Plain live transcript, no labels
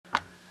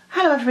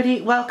Hello everybody,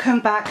 welcome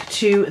back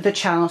to the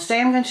channel. Today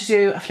I'm going to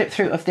do a flip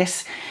through of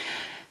this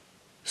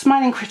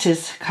Smiling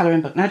Critters colouring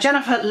book. Now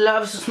Jennifer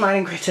loves the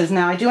Smiling Critters.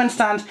 Now I do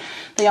understand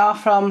they are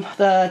from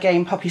the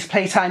game Poppy's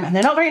Playtime and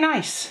they're not very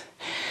nice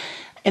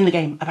in the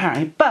game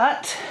apparently,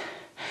 but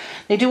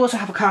they do also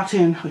have a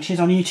cartoon which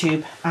is on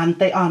YouTube and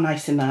they are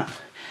nice in that.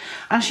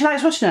 And she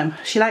likes watching them.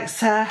 She likes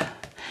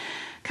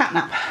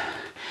Catnap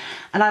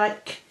and I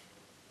like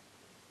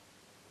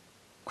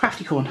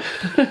Crafty Corn to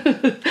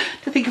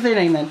think of their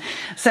name then.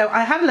 So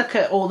I had a look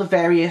at all the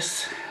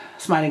various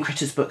Smiling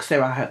Critters books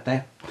there are out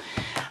there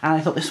and I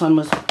thought this one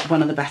was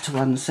one of the better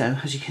ones. So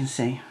as you can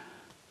see,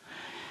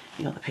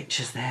 you got the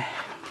pictures there.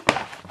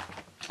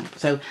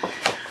 So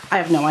I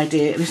have no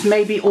idea, this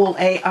may be all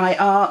AI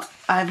art,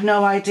 I have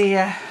no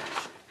idea.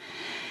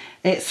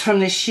 It's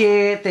from this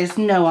year, there's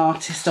no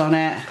artist on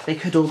it. They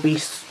could all be,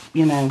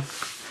 you know,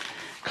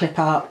 clip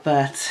art,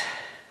 but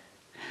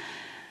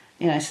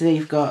you know, so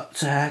you've got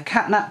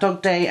Catnap,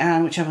 Dog Day,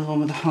 and whichever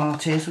one with the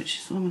heart is. Which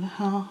is the one with the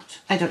heart?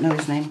 I don't know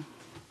his name.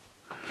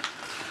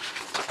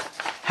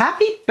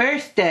 Happy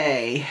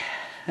birthday!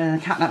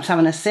 Catnap's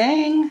having a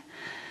sing.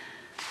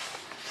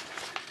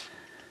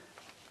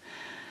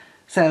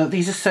 So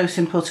these are so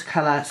simple to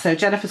colour. So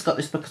Jennifer's got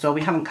this book as well.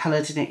 We haven't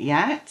coloured in it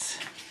yet.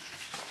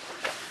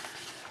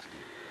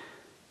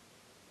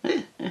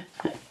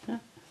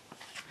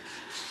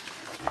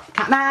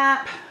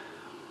 Catnap!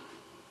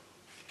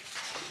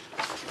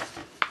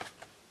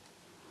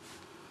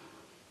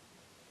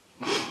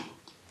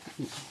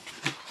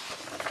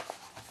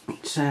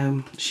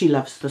 So she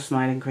loves the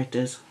Smiling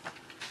Critters.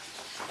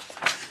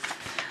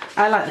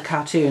 I like the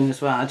cartoon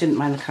as well. I didn't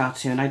mind the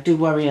cartoon. I do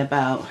worry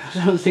about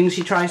some of the things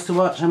she tries to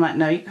watch. I'm like,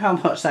 no, you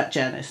can't watch that,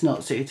 Jen. It's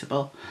not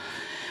suitable.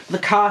 The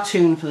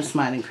cartoon for the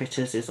Smiling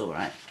Critters is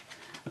alright.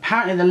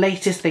 Apparently the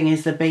latest thing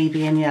is the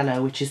Baby in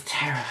Yellow, which is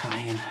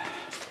terrifying.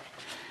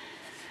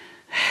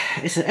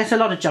 It's a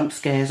lot of jump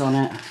scares on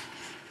it.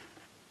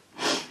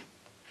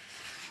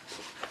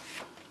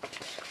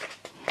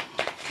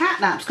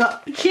 Catnap's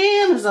got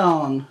pajamas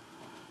on.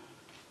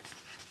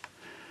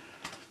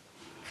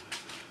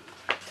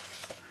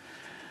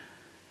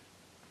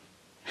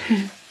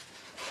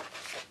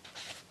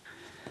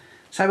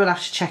 So I will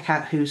have to check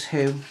out who's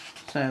who,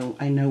 so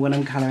I know when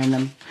I'm colouring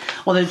them.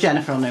 Although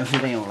Jennifer will know who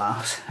they all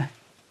are. So.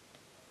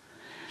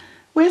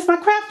 Where's my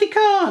Crafty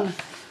Corn?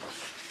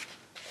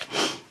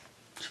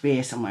 Should be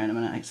here somewhere in a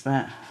minute, I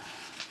expect.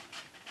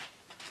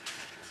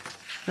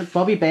 The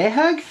Bobby Bear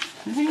hug,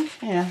 I think,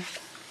 yeah.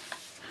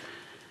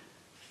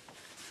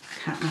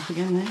 Catnap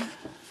again there.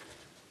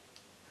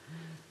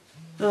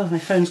 Oh, my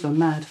phone's gone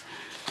mad.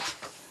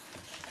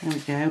 There we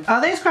go.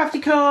 Oh, there's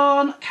Crafty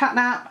Corn,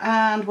 Catnap,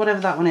 and whatever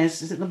that one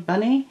is. Is it the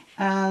bunny?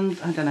 And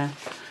I don't know.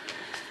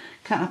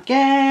 Catnap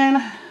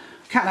again.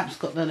 Catnap's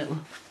got the little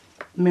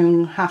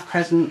moon half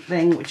crescent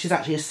thing, which is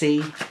actually a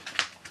C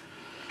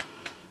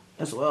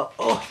as well.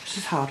 Oh, this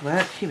is hard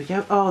work. Here we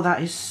go. Oh,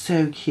 that is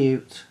so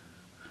cute.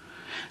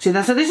 See,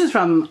 so this is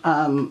from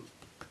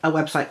a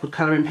website called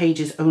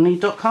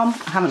coloringpagesonly.com.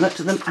 I haven't looked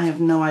at them. I have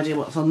no idea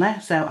what's on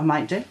there, so I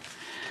might do.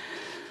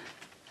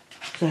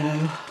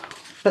 So,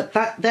 but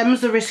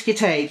them's the risk you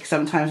take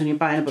sometimes when you're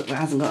buying a book that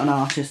hasn't got an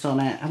artist on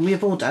it. And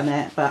we've all done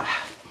it, but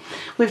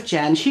with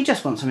Jen, she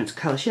just wants something to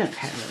colour. She don't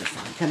care what it's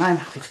like, and I'm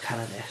happy to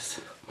colour this.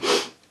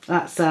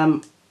 That's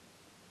the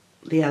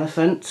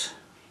elephant,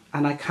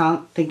 and I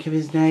can't think of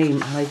his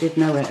name, and I did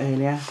know it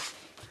earlier.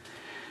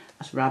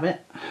 That's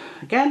Rabbit.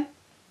 Again,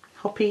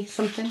 Hoppy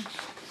something.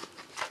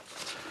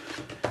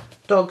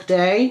 Dog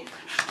Day.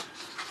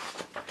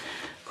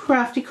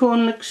 Crafty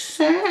Corn looks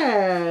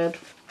sad.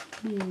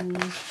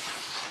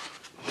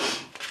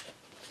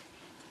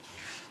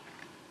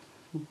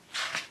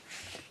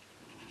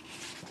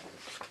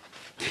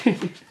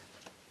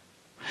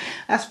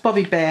 That's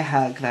Bobby Bear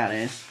hug, that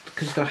is,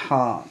 because it's got a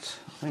heart.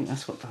 I think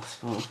that's what that's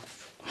for.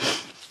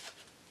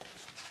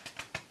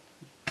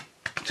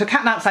 So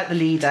Catnap's like the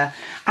leader,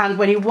 and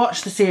when you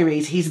watch the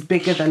series, he's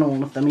bigger than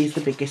all of them. He's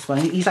the biggest one.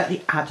 He's like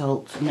the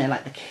adult, and they're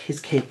like his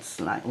kids,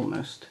 like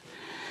almost.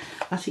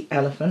 That's the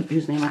elephant,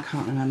 whose name I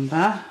can't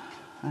remember.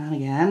 And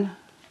again.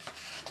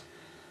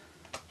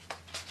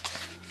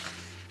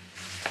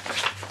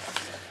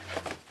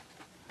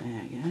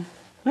 There we go.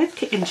 Where's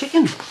Kickin'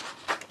 Chicken?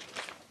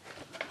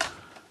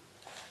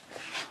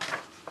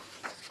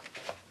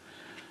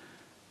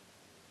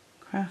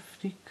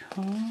 Crafty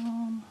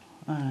Corn.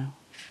 Oh,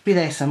 be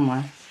there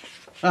somewhere.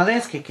 Oh,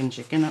 there's Kickin'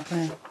 Chicken up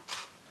there.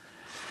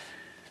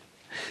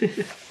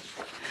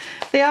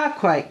 They are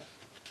quite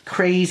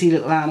crazy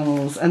little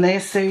animals and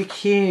they're so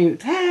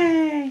cute.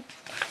 Hey!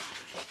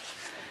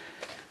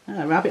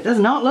 Oh, Rabbit does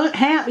not look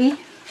happy.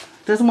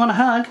 Doesn't want a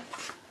hug.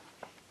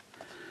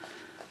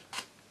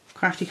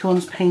 Crafty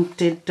Corn's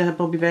painted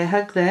Bobby Bear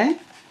hug there.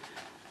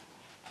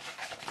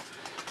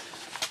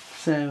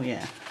 So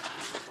yeah.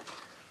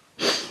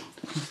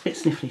 It's a bit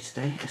sniffly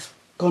today. It's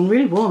gone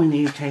really warm in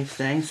the UK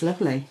today. It's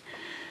lovely.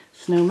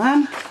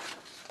 Snowman.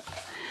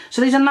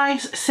 So these are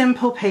nice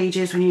simple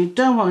pages when you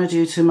don't want to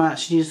do too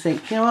much and you just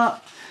think, you know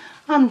what,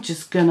 I'm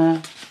just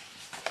gonna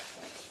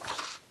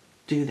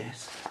do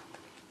this.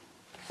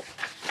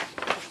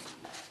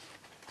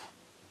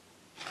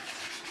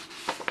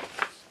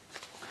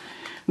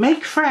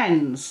 Make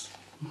friends.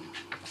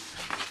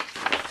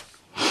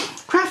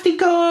 Crafty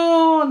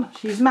Corn,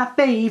 she's my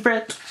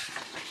favourite.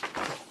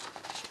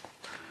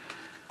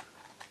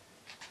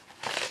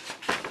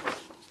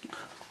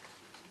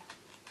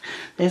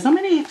 There's not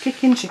many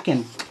kicking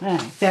chicken.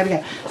 Right, there we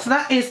go. So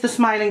that is the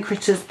Smiling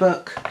Critters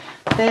book.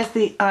 There's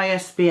the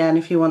ISBN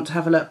if you want to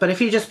have a look. But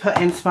if you just put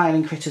in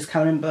Smiling Critters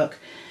colouring book,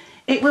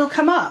 it will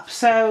come up.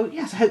 So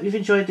yes, I hope you've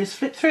enjoyed this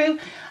flip through,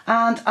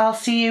 and I'll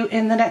see you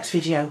in the next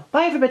video.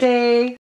 Bye everybody.